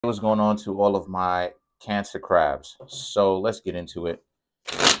What's going on to all of my Cancer crabs? So let's get into it.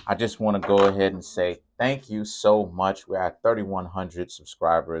 I just want to go ahead and say thank you so much. We're at 3,100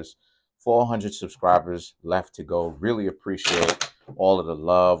 subscribers, 400 subscribers left to go. Really appreciate all of the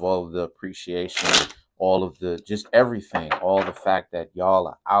love, all of the appreciation, all of the just everything, all the fact that y'all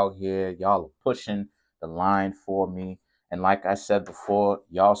are out here, y'all are pushing the line for me. And like I said before,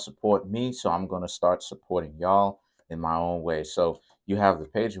 y'all support me, so I'm going to start supporting y'all in my own way. So you have the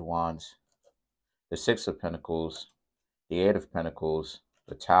Page of Wands, the Six of Pentacles, the Eight of Pentacles,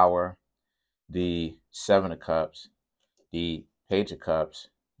 the Tower, the Seven of Cups, the Page of Cups.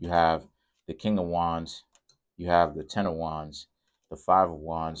 You have the King of Wands, you have the Ten of Wands, the Five of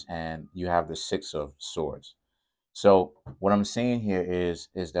Wands, and you have the Six of Swords. So what I'm saying here is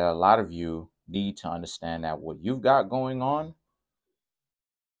that a lot of you need to understand that what you've got going on,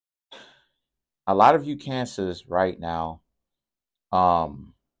 a lot of you Cancers right now, the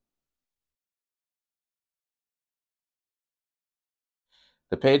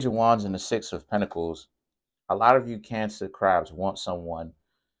Page of Wands and the Six of Pentacles, a lot of you Cancer crabs want someone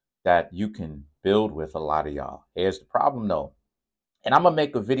that you can build with. A lot of y'all. Here's the problem though. And I'm going to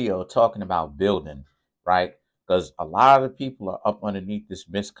make a video talking about building, right? Because a lot of the people are up underneath this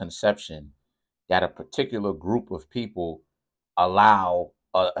misconception that a particular group of people allow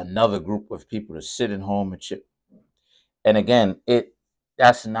another group of people to sit at home and chip. And again,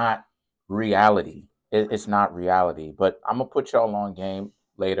 that's not reality. It's not reality. But I'm going to put y'all on game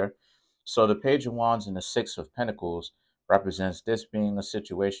later. So the Page of Wands and the Six of Pentacles represents this being a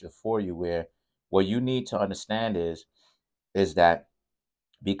situation for you where what you need to understand is that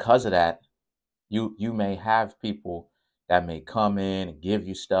because of that, you may have people that may come in and give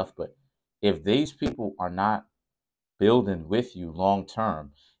you stuff, but if these people are not building with you long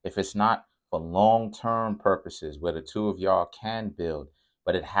term, if it's not for long term purposes where the two of y'all can build,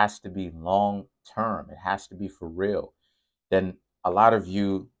 but it has to be long term, it has to be for real, then a lot of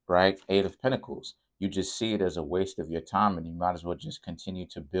you, right, Eight of Pentacles, you just see it as a waste of your time and you might as well just continue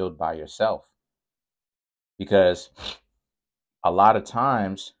to build by yourself. Because a lot of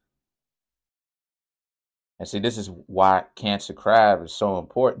times, and see, this is why Cancer Crab is so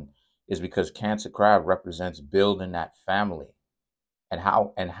important, is because Cancer Crab represents building that family and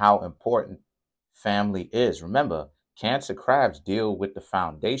how important family is. Remember, Cancer Crabs deal with the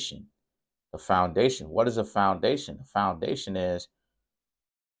foundation. The foundation. What is a foundation? A foundation is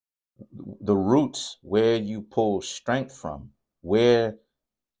the roots, where you pull strength from, where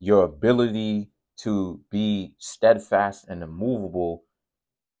your ability to be steadfast and immovable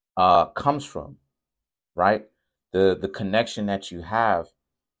comes from, right? The connection that you have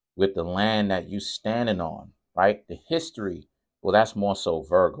with the land that you standing on, right? The history, well, that's more so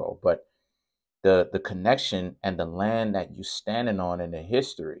Virgo, but the connection and the land that you standing on in the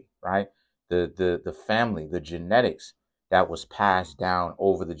history, right? The family, the genetics that was passed down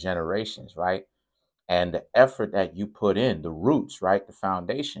over the generations, right? And the effort that you put in, the roots, right? The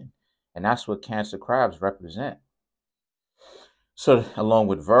foundation. And that's what Cancer crabs represent. So along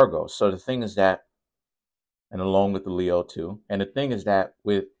with Virgo. So the thing is that, and along with the Leo too. And the thing is that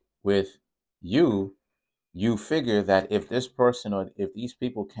with you, you figure that if this person or if these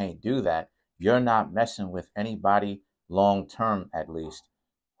people can't do that, you're not messing with anybody long term, at least,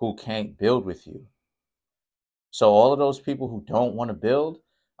 who can't build with you. So all of those people who don't want to build,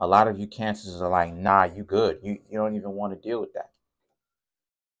 a lot of you Cancers are like, nah, you good. You don't even want to deal with that.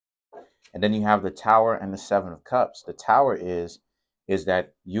 And then you have the Tower and the Seven of Cups. The Tower is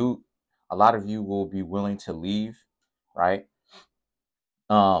that a lot of you will be willing to leave, right?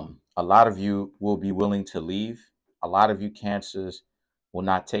 A lot of you will be willing to leave. A lot of you Cancers will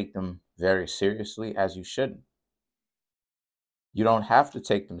not take them very seriously, as you shouldn't. You don't have to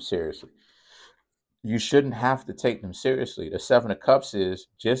take them seriously. You shouldn't have to take them seriously. The Seven of Cups is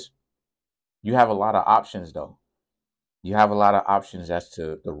just, you have a lot of options though. You have a lot of options as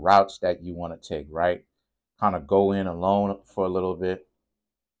to the routes that you want to take, right? Kind of go in alone for a little bit,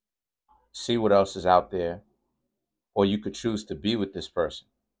 see what else is out there, or you could choose to be with this person,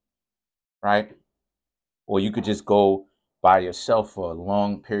 right? Or you could just go by yourself for a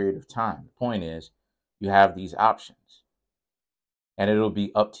long period of time. The point is, you have these options, and it'll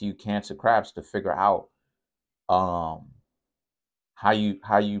be up to you Cancer crabs to figure out how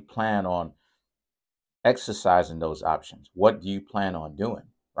you plan on exercising those options. What do you plan on doing,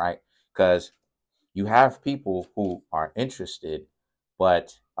 right? Because you have people who are interested,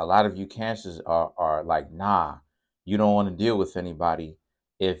 but a lot of you Cancers are like, nah, you don't want to deal with anybody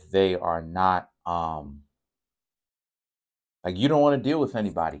if they are not like, you don't want to deal with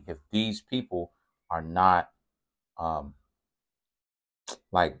anybody if these people are not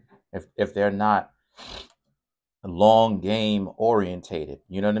like if they're not long game orientated,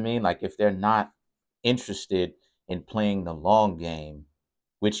 you know what I mean? Like if they're not interested in playing the long game,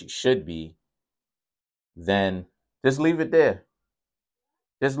 which it should be, then just leave it there.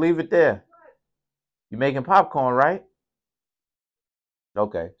 Just leave it there. You making popcorn, right?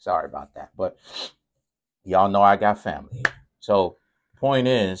 Okay, sorry about that. But y'all know I got family. So point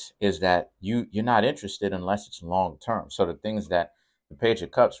is that you're not interested unless it's long term. So the things that the Page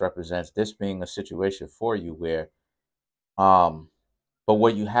of Cups represents, this being a situation for you where but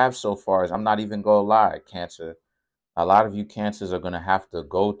what you have so far is, I'm not even gonna lie, Cancer, a lot of you Cancers are gonna have to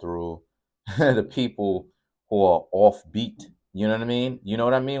go through the people who are offbeat. You know what I mean? You know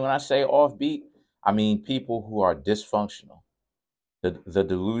what I mean when I say offbeat? I mean people who are dysfunctional, the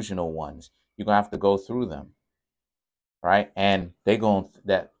delusional ones. You're gonna have to go through them, right? And they going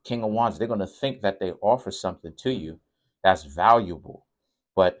that King of Wands, they're gonna think that they offer something to you that's valuable,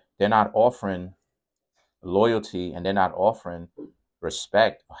 but they're not offering loyalty, and they're not offering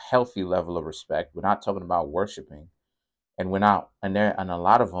respect, a healthy level of respect. We're not talking about worshiping, and we're not, and a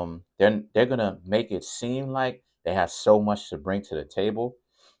lot of them, they're gonna make it seem like they have so much to bring to the table.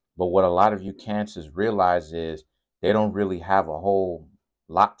 But what a lot of you Cancers realize is they don't really have a whole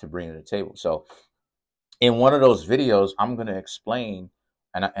lot to bring to the table. So in one of those videos, I'm gonna explain,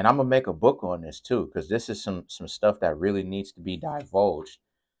 and I'm gonna make a book on this too, because this is some stuff that really needs to be divulged.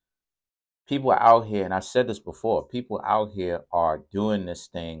 People out here, and I said this before, people out here are doing this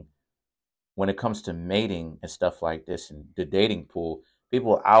thing when it comes to mating and stuff like this and the dating pool.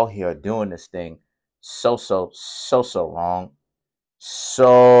 People out here are doing this thing so wrong.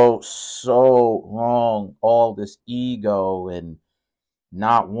 So wrong. All this ego and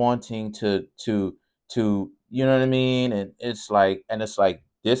not wanting to you know what I mean? And it's like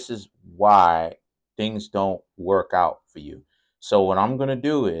this is why things don't work out for you. So what I'm gonna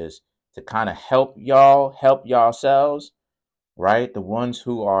do is to kind of help yourselves, right? The ones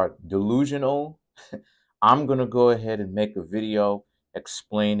who are delusional, I'm gonna go ahead and make a video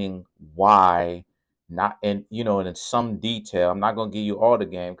explaining why, not in, you know, and in some detail. I'm not gonna give you all the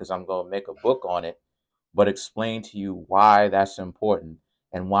game because I'm gonna make a book on it, but explain to you why that's important,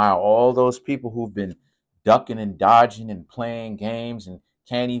 and why all those people who've been ducking and dodging and playing games and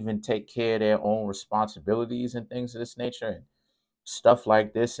can't even take care of their own responsibilities and things of this nature and stuff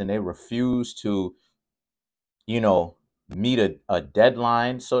like this, and they refuse to, you know, meet a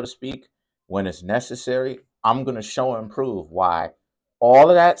deadline, so to speak, when it's necessary. I'm going to show and prove why all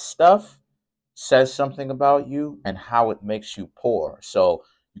of that stuff says something about you and how it makes you poor. So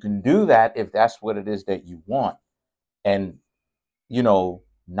you can do that if that's what it is that you want, and, you know,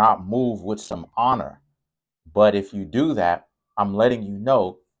 not move with some honor. But if you do that, I'm letting you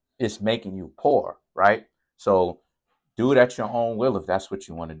know it's making you poor, right? So do it at your own will if that's what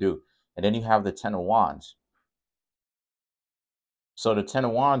you want to do. And then you have the Ten of Wands. So the Ten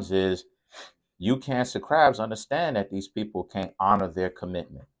of Wands is, you Cancer crabs understand that these people can't honor their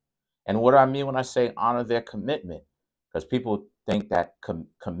commitment. And what do I mean when I say honor their commitment? Because people think that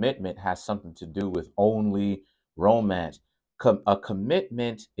commitment has something to do with only romance. A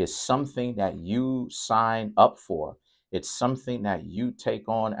commitment is something that you sign up for. It's something that you take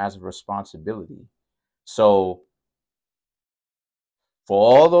on as a responsibility. So for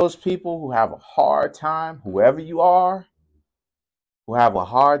all those people who have a hard time, whoever you are, who have a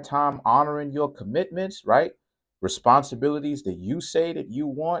hard time honoring your commitments, right? Responsibilities that you say that you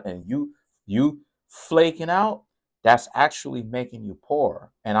want, and you flaking out, that's actually making you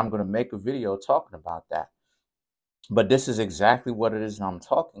poorer. And I'm going to make a video talking about that. But this is exactly what it is I'm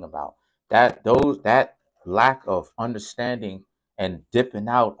talking about. That lack of understanding and dipping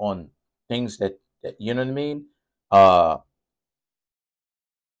out on things that you know what I mean? Uh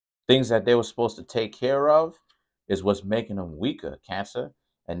Things that they were supposed to take care of is what's making them weaker, Cancer.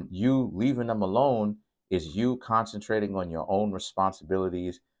 And you leaving them alone is you concentrating on your own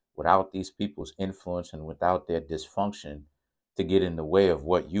responsibilities without these people's influence and without their dysfunction to get in the way of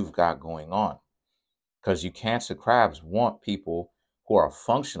what you've got going on. Because you Cancer crabs want people who are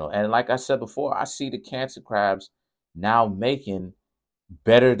functional. And like I said before, I see the Cancer crabs now making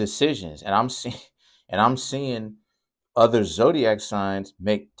better decisions. And I'm seeing other zodiac signs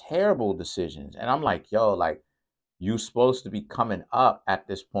make terrible decisions. And I'm like, yo, like, you supposed to be coming up at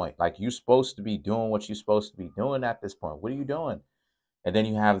this point. Like, you supposed to be doing what you're supposed to be doing at this point. What are you doing? And then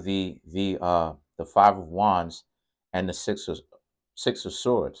you have the Five of Wands and the Six of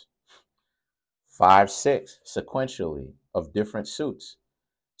Swords. 5, 6 sequentially of different suits.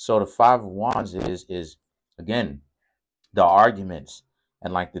 So the Five of Wands is again the arguments,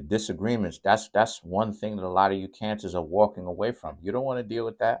 and like the disagreements. That's one thing that a lot of you Cancers are walking away from. You don't want to deal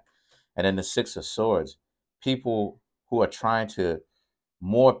with that. And then the Six of Swords, people who are trying to,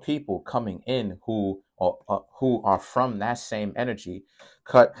 more people coming in who are from that same energy,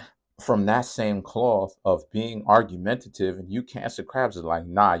 cut from that same cloth of being argumentative, and you Cancer crabs are like,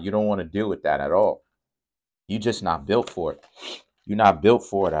 nah, you don't want to deal with that at all. You just not built for it. You're not built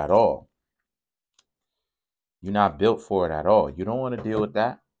for it at all. You're not built for it at all. You don't want to deal with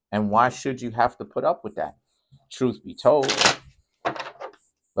that. And why should you have to put up with that? Truth be told,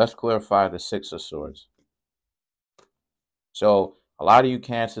 let's clarify the Six of Swords. So a lot of you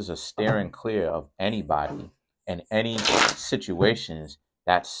Cancers are steering clear of anybody and any situations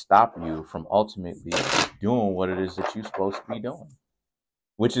that stop you from ultimately doing what it is that you're supposed to be doing,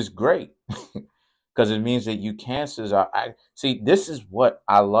 which is great. Because it means that you Cancers are, see, this is what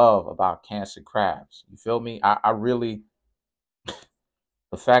I love about Cancer crabs. You feel me? I really,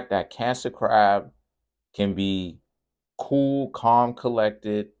 the fact that Cancer crab can be cool, calm,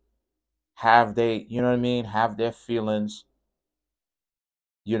 collected, have they, you know what I mean, have their feelings,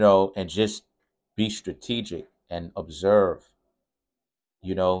 you know, and just be strategic and observe,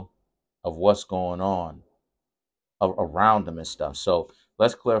 you know, of what's going on around them and stuff. So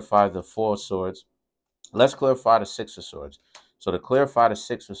let's clarify the Four of Swords. Let's clarify the Six of Swords. So to clarify the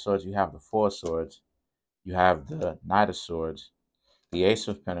Six of Swords, you have the Four of Swords, you have the Knight of Swords, the Ace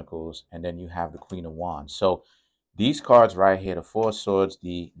of Pentacles, and then you have the Queen of Wands. So these cards right here, the Four of Swords,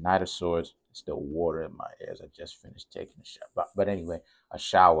 the Knight of Swords, still water in my ears. I just finished taking a shower. But anyway, a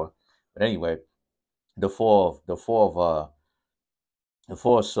shower. But anyway, the Four of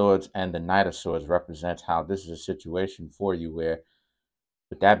Swords and the Knight of Swords represents how this is a situation for you where,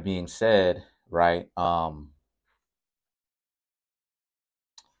 with that being said, right,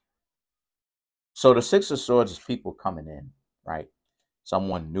 so the Six of Swords is people coming in, right?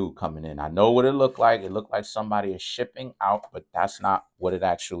 Someone new coming in. I know what it looked like. It looked like somebody is shipping out, but that's not what it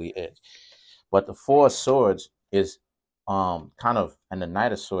actually is. But the Four of Swords is kind of, and the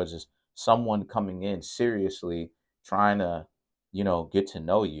Knight of Swords is someone coming in seriously, trying to, you know, get to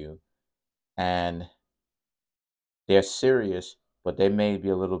know you. And they're serious, but they may be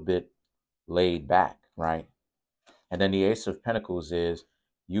a little bit laid back, right? And then the Ace of Pentacles is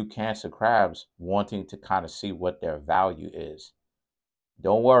you Cancer crabs wanting to kind of see what their value is.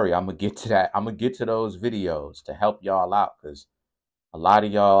 Don't worry, I'm going to get to that. I'm going to get to those videos to help y'all out, because a lot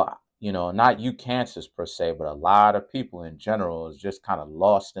of y'all, you know, not you Cancers per se, but a lot of people in general is just kind of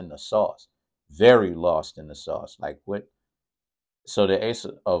lost in the sauce. Very lost in the sauce. Like what? So the Ace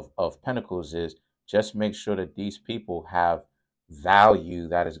of Pentacles is just make sure that these people have value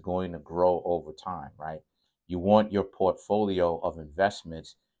that is going to grow over time, right? You want your portfolio of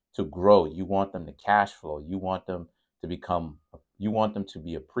investments to grow. You want them to cash flow. You want them to become, you want them to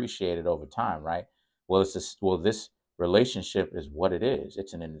be appreciated over time, right? Well, this relationship is what it is.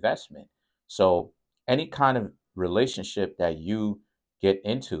 It's an investment. So any kind of relationship that you get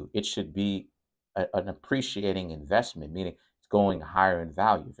into, it should be an appreciating investment, meaning going higher in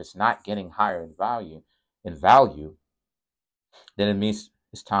value. If it's not getting higher in value, then it means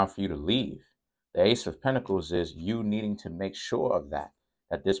it's time for you to leave. The Ace of Pentacles is you needing to make sure of that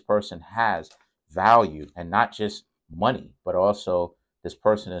this person has value, and not just money, but also this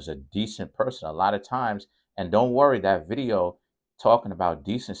person is a decent person. A lot of times, and don't worry, that video talking about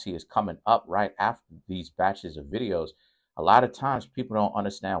decency is coming up right after these batches of videos. A lot of times people don't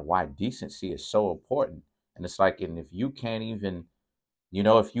understand why decency is so important. And it's like, and if you can't even, you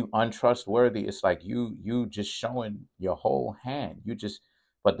know, if you untrustworthy, it's like you just showing your whole hand. You just,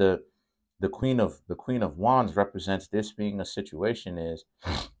 but the Queen of Wands represents this being a situation is,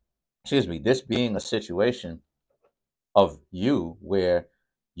 excuse me, this being a situation of you where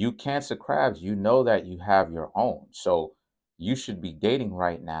you Cancer crabs, you know that you have your own. So you should be dating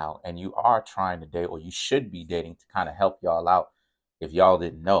right now, and you are trying to date, or you should be dating to kind of help y'all out. If y'all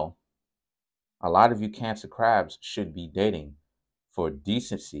didn't know, a lot of you Cancer crabs should be dating for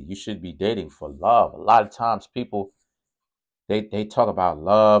decency. You should be dating for love. A lot of times people, they talk about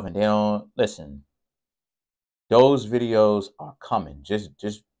love and they don't listen. Those videos are coming.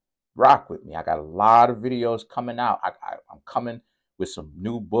 Just rock with me. I got a lot of videos coming out. I'm coming with some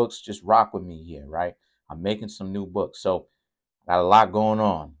new books. Just rock with me here, right? I'm making some new books. So I got a lot going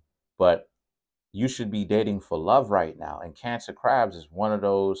on. But you should be dating for love right now. And Cancer crabs is one of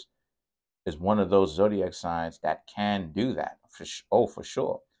those zodiac signs that can do that. For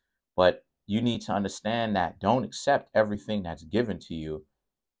sure. But you need to understand that don't accept everything that's given to you,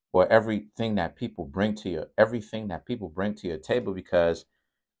 or everything that people bring to you, everything that people bring to your table, because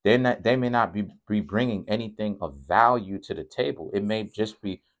They may not be bringing anything of value to the table. It may just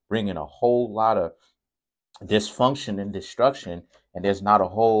be bringing a whole lot of dysfunction and destruction, and there's not a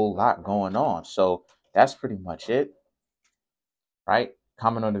whole lot going on. So that's pretty much it, right?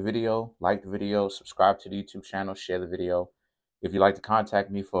 Comment on the video, like the video, subscribe to the YouTube channel, share the video. If you'd like to contact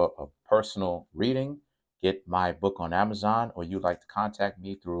me for a personal reading, get my book on Amazon, or you'd like to contact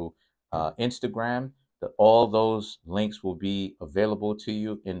me through Instagram, all those links will be available to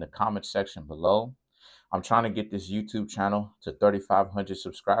you in the comment section below. I'm trying to get this YouTube channel to 3,500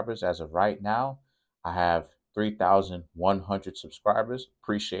 subscribers. As of right now, I have 3,100 subscribers.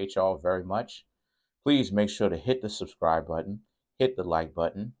 Appreciate y'all very much. Please make sure to hit the subscribe button, hit the like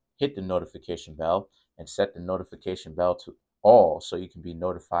button, hit the notification bell, and set the notification bell to all so you can be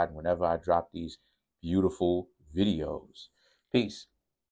notified whenever I drop these beautiful videos. Peace.